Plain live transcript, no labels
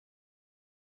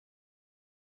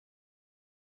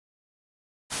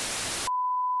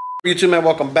YouTube man,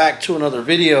 welcome back to another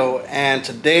video, and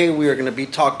today we are going to be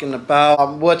talking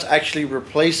about what's actually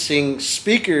replacing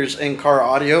speakers in car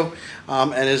audio,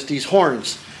 and it's these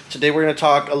horns. Today we're going to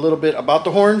talk a little bit about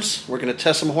the horns. We're going to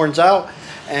test some horns out,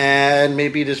 and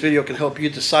maybe this video can help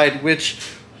you decide which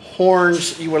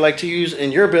horns you would like to use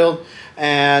in your build,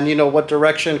 and you know what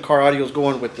direction car audio is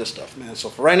going with this stuff, man. So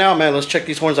for right now, man, let's check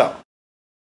these horns out.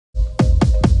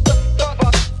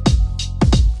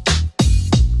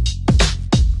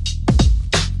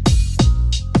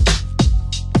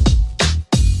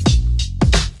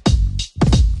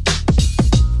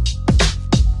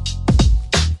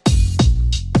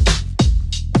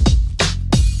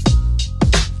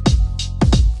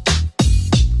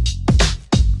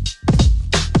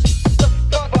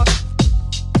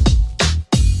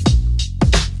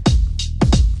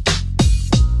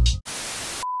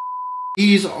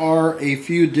 These are a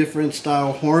few different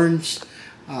style horns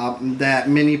that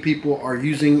many people are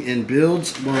using in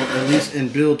builds, well, at least in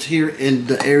builds here in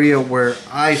the area where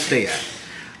I stay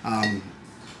at.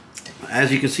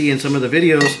 As you can see in some of the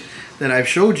videos that I've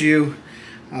showed you,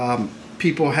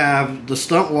 people have the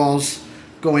stunt walls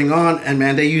going on, and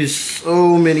man, they use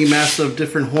so many massive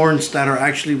different horns that are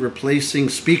actually replacing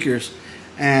speakers.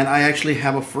 And I actually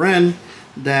have a friend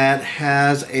that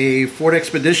has a Ford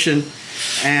Expedition,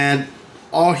 and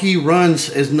all he runs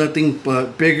is nothing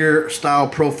but bigger style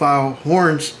profile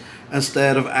horns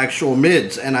instead of actual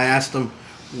mids. And I asked him,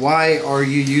 why are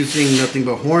you using nothing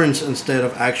but horns instead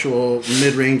of actual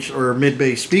mid-range or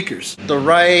mid-bass speakers? The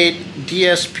right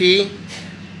DSP,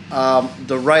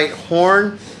 the right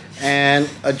horn, and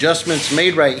adjustments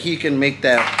made right, he can make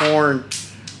that horn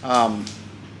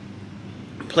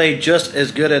play just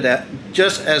as good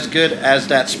as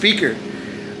that speaker.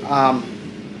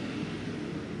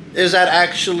 Is that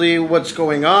actually what's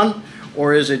going on,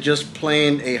 or is it just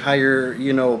playing a higher,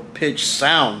 pitch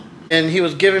sound? And he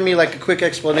was giving me like a quick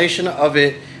explanation of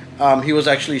it. He was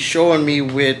actually showing me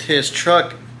with his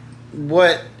truck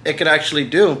what it could actually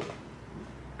do.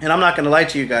 And I'm not gonna lie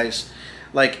to you guys,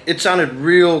 like, it sounded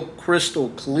real crystal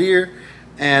clear.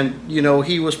 And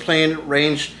he was playing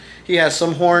range. He has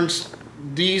some horns,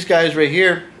 these guys right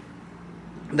here,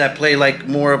 that play like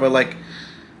more of a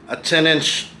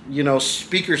 10-inch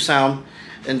speaker sound,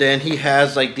 and then he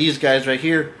has like these guys right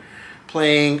here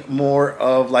playing more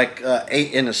of like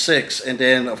 8 and a 6, and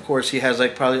then of course he has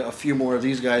like probably a few more of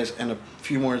these guys and a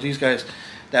few more of these guys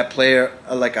that play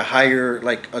like a higher,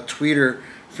 like a tweeter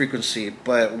frequency.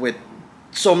 But with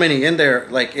so many in there,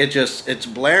 like it's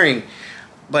blaring,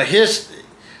 but his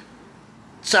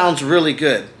sounds really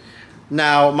good.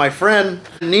 Now my friend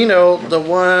Nino, the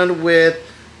one with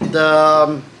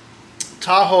the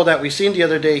Tahoe that we seen the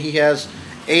other day, he has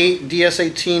 8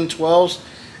 DS1812s,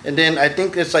 and then I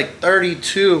think it's like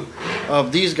 32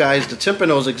 of these guys, the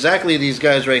Tympanos, exactly these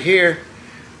guys right here.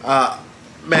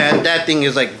 Man, that thing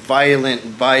is like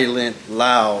violent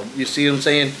loud. You see what I'm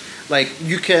saying? Like,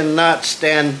 you cannot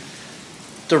stand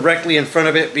directly in front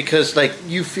of it because like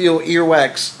you feel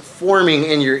earwax forming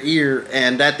in your ear,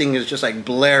 and that thing is just like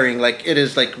blaring. Like, it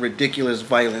is like ridiculous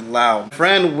violent loud.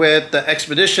 Friend with the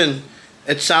Expedition,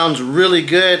 it sounds really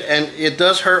good, and it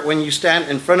does hurt when you stand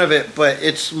in front of it, but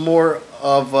it's more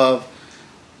of a,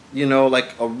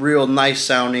 like a real nice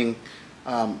sounding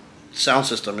sound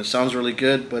system. It sounds really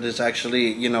good, but it's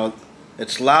actually,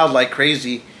 it's loud like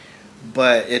crazy,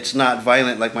 but it's not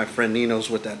violent like my friend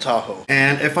Nino's with that Tahoe.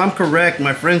 And if I'm correct,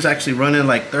 my friend's actually running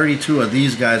like 32 of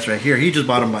these guys right here. He just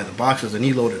bought them by the boxes and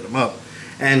he loaded them up.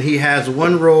 And he has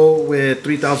one row with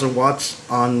 3,000 watts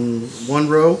on one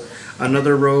row,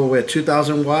 another row with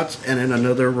 2,000 watts, and then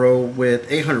another row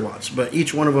with 800 watts. But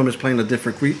each one of them is playing a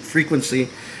different frequency,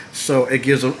 so it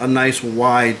gives them a nice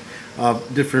wide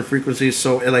different frequencies,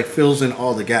 so it like fills in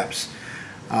all the gaps.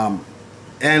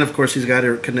 And of course he's got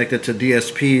it connected to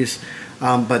DSPs,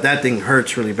 but that thing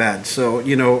hurts really bad. So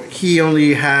he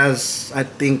only has, I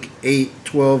think,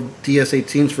 12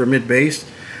 DS18s for mid bass,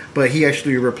 but he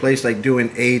actually replaced like doing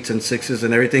 8s and 6s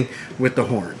and everything with the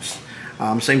horns.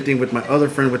 Same thing with my other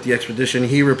friend with the Expedition.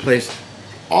 He replaced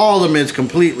all the mids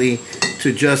completely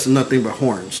to just nothing but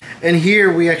horns. And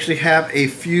here we actually have a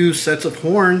few sets of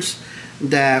horns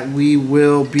that we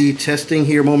will be testing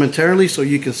here momentarily, so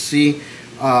you can see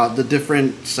the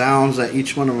different sounds that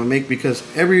each one of them make, because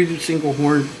every single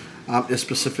horn is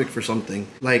specific for something.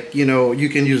 Like, you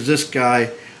can use this guy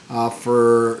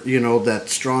for, that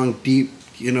strong, deep,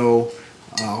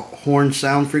 horn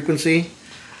sound frequency.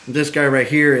 This guy right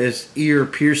here is ear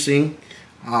piercing.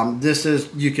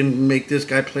 You can make this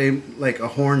guy play like a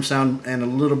horn sound and a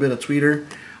little bit of tweeter.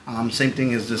 Same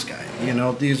thing as this guy.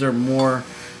 These are more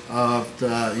of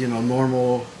the, you know,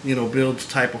 normal, you know, builds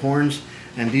type of horns.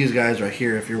 And these guys right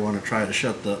here, if you want to try to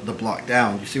shut the block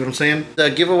down. You see what I'm saying? The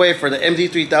giveaway for the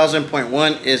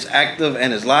MD3000.1 is active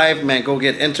and is live. Man, go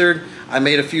get entered. I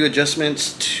made a few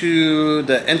adjustments to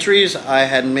the entries. I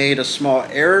had made a small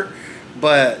error,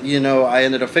 but you know, I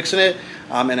ended up fixing it.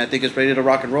 And I think it's ready to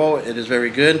rock and roll. It is very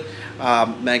good.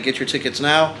 Man, get your tickets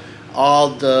now.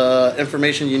 All the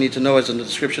information you need to know is in the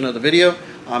description of the video.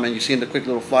 And you see in the quick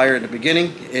little flyer in the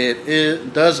beginning.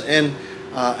 It does end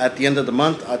at the end of the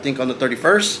month, I think on the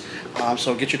 31st.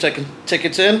 So get your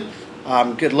tickets in.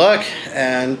 Good luck,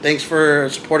 and thanks for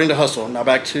supporting the hustle. Now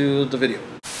back to the video.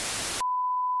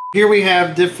 Here we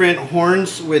have different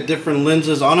horns with different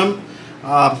lenses on them.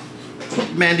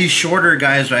 Man, these shorter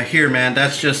guys right here, man,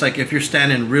 that's just like if you're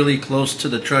standing really close to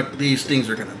the truck, these things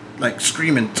are gonna like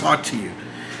scream and talk to you.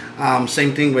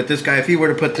 Same thing with this guy. If you were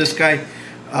to put this guy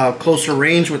closer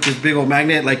range with this big old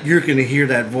magnet, like you're gonna hear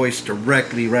that voice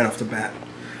directly right off the bat.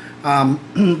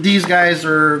 These guys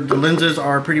the lenses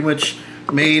are pretty much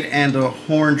made, and the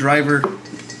horn driver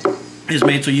is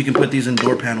made so you can put these in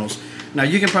door panels. Now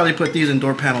you can probably put these in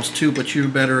door panels too, but you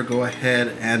better go ahead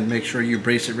and make sure you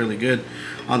brace it really good.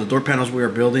 On the door panels we are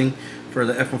building for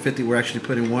the F-150, we're actually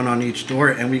putting one on each door,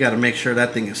 and we got to make sure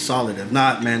that thing is solid. If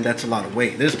not, man, that's a lot of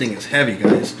weight. This thing is heavy,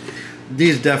 guys.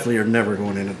 These definitely are never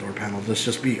going in a door panel. Let's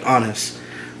just be honest.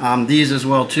 These as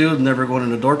well too, never going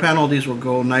in a door panel. These will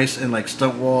go nice in like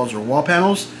stunt walls or wall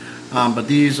panels, but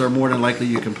these are more than likely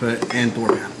you can put in door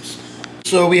panels.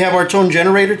 So we have our tone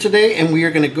generator today, and we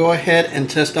are going to go ahead and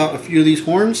test out a few of these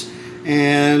horns,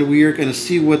 and we are going to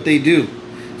see what they do.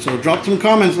 So drop some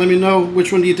comments, let me know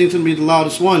which one do you think is going to be the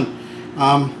loudest one.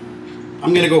 I'm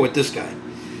going to go with this guy,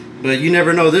 but you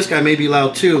never know, this guy may be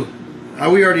loud too.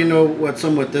 We already know what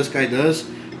this guy does,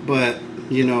 but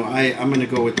you know, I'm going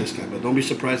to go with this guy, but don't be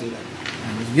surprised at that.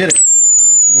 Right, let's get it.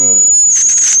 Whoa.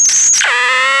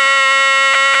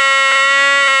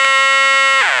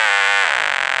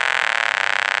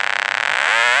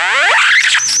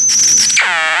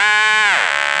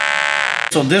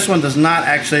 So this one does not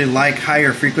actually like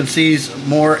higher frequencies.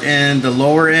 More in the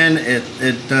lower end,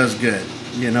 it does good,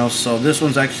 you know. So this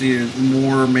one's actually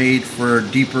more made for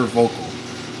deeper vocal.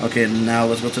 Okay, now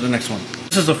let's go to the next one.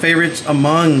 This is a favorite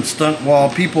among stunt wall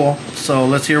people, so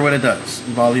let's hear what it does.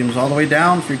 Volume's all the way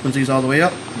down, frequency's all the way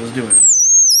up. Let's do it.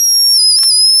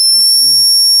 Okay.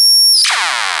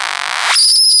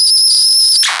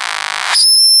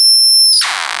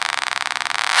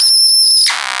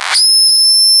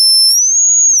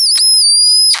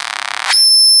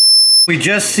 We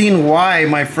just seen why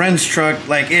my friend's truck,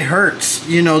 like, it hurts.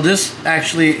 You know, this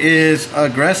actually is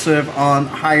aggressive on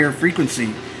higher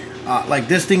frequency. Like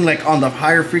this thing, like on the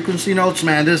higher frequency notes,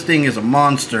 man, this thing is a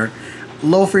monster.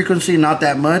 Low frequency, not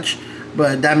that much,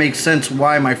 but that makes sense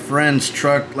why my friend's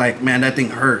truck, like, man, that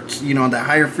thing hurts. You know, on that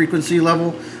higher frequency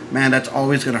level, man, that's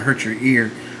always gonna hurt your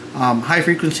ear. High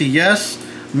frequency, yes.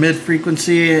 Mid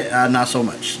frequency, not so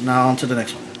much. Now on to the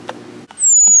next one.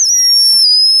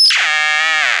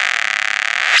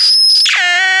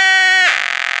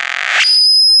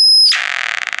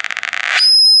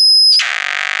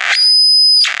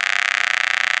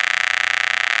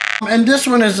 And this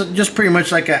one is just pretty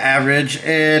much like an average.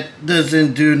 It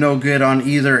doesn't do no good on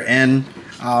either end.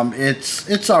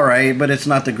 It's all right, but it's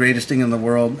not the greatest thing in the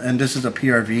world. And this is a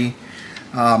PRV.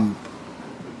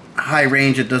 High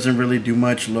range, it doesn't really do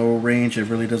much. Low range, it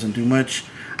really doesn't do much.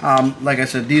 Like I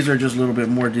said, these are just a little bit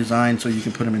more designed so you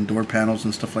can put them in door panels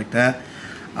and stuff like that.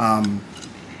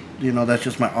 You know, that's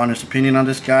just my honest opinion on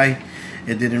this guy.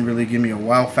 It didn't really give me a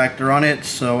wow factor on it.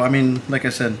 So, I mean, like I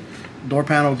said, door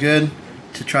panel good.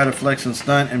 To try to flex and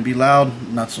stunt and be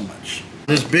loud, not so much.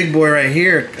 This big boy right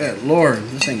here, good Lord,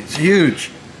 this thing is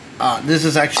huge. This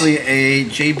is actually a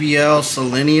JBL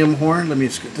Selenium horn. Let me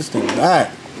scoot this thing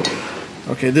back.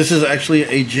 Okay, this is actually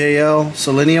a JL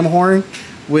Selenium horn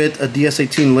with a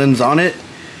DS18 lens on it.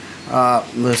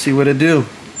 Let's see what it do.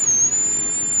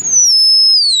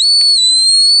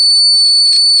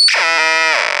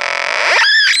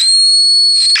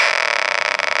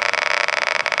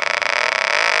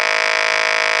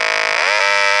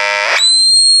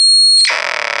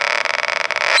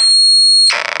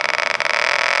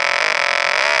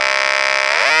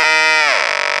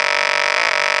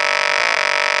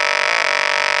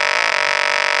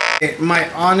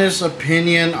 My honest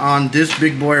opinion on this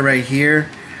big boy right here,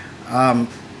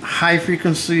 high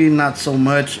frequency not so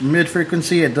much. Mid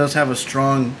frequency, it does have a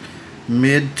strong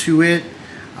mid to it.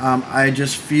 I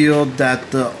just feel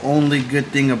that the only good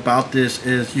thing about this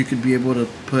is you could be able to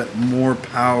put more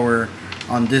power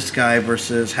on this guy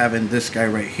versus having this guy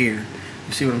right here.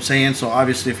 You see what I'm saying? So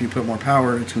obviously if you put more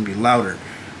power, it's going to be louder.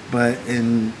 But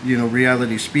in, you know,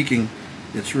 reality speaking,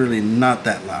 it's really not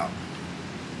that loud.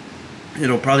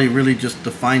 It'll probably really just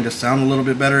define the sound a little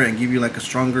bit better and give you like a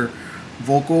stronger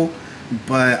vocal.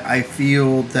 But I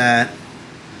feel that,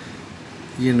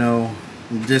 you know,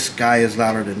 this guy is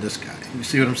louder than this guy. You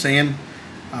see what I'm saying?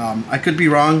 I could be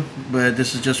wrong, but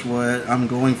this is just what I'm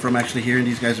going from actually hearing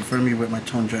these guys in front of me with my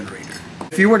tone generator.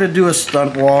 If you were to do a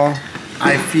stunt wall,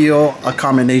 I feel a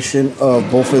combination of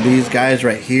both of these guys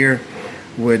right here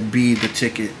would be the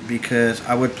ticket, because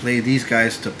I would play these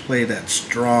guys to play that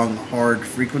strong, hard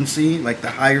frequency, like the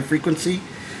higher frequency,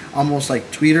 almost like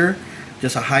tweeter,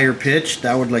 just a higher pitch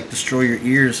that would like destroy your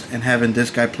ears. And having this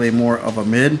guy play more of a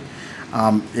mid,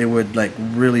 it would like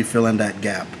really fill in that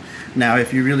gap. Now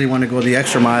if you really want to go the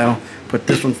extra mile, put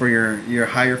this one for your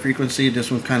higher frequency,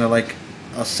 this one's kind of like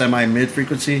a semi-mid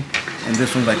frequency, and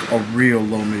this one's like a real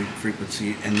low mid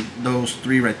frequency, and those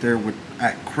three right there would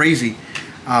act crazy.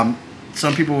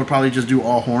 Some people would probably just do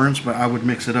all horns, but I would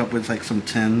mix it up with like some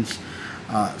 10s,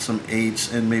 some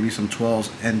 8s, and maybe some 12s,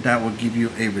 and that would give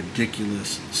you a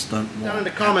ridiculous stunt wall. Down in the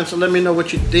comments, so let me know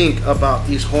what you think about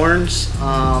these horns.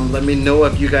 Let me know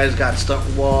if you guys got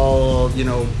stunt wall, you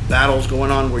know, battles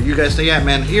going on where you guys say, yeah,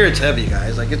 man, here it's heavy,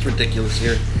 guys. Like, it's ridiculous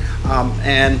here.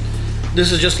 And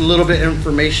this is just a little bit of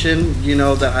information, you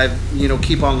know, that I, you know,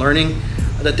 keep on learning.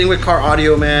 The thing with car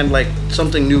audio, man, like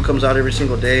something new comes out every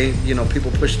single day. You know,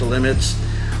 people push the limits.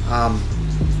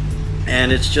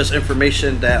 And it's just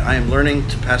information that I am learning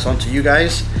to pass on to you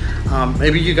guys.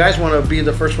 Maybe you guys want to be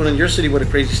the first one in your city with a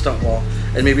crazy stunt wall,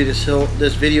 and maybe this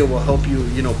video will help you,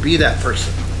 you know, be that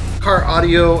person. Car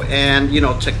audio and, you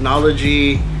know,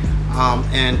 technology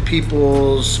and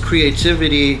people's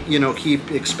creativity, you know,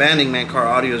 keep expanding, man. Car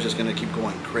audio is just going to keep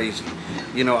going crazy.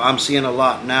 You know, I'm seeing a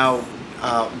lot now.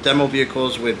 Demo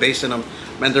vehicles with bass in them,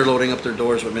 man, they're loading up their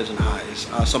doors with mids and highs.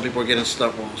 Some people are getting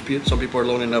stunt walls. Some people are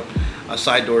loading up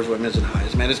side doors with mids and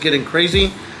highs. Man, it's getting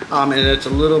crazy, and it's a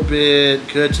little bit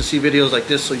good to see videos like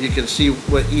this so you can see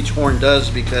what each horn does,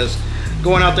 because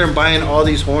going out there and buying all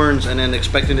these horns and then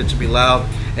expecting it to be loud,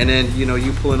 and then, you know,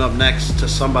 you pulling up next to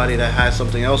somebody that has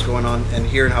something else going on and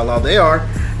hearing how loud they are,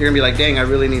 you're gonna be like, dang, I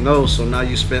really need those. So now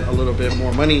you spent a little bit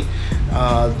more money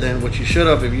than what you should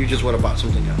have if you just would have bought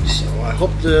something else. So I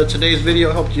hope today's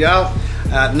video helped you out.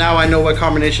 Now I know what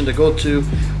combination to go to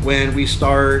when we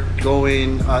start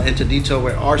going into detail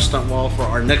with our stunt wall for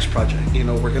our next project. You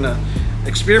know, we're gonna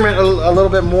experiment a little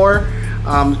bit more,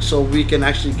 so we can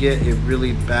actually get a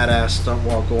really badass stunt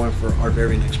wall going for our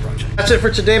very next project. That's it for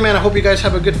today, man. I hope you guys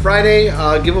have a good Friday.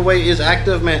 Giveaway is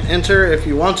active, man. Enter if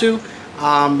you want to.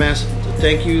 Man,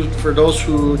 thank you for those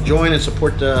who join and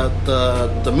support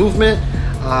the movement.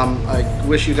 I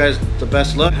wish you guys the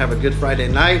best luck. Have a good Friday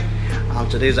night.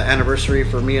 Today's the anniversary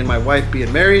for me and my wife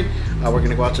being married. We're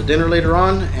gonna go out to dinner later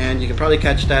on, and you can probably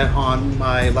catch that on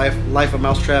my Life of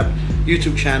Mousetrap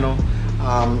YouTube channel.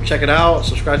 Check it out,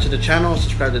 subscribe to the channel,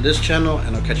 subscribe to this channel,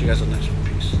 and I'll catch you guys on the next one.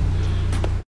 Peace.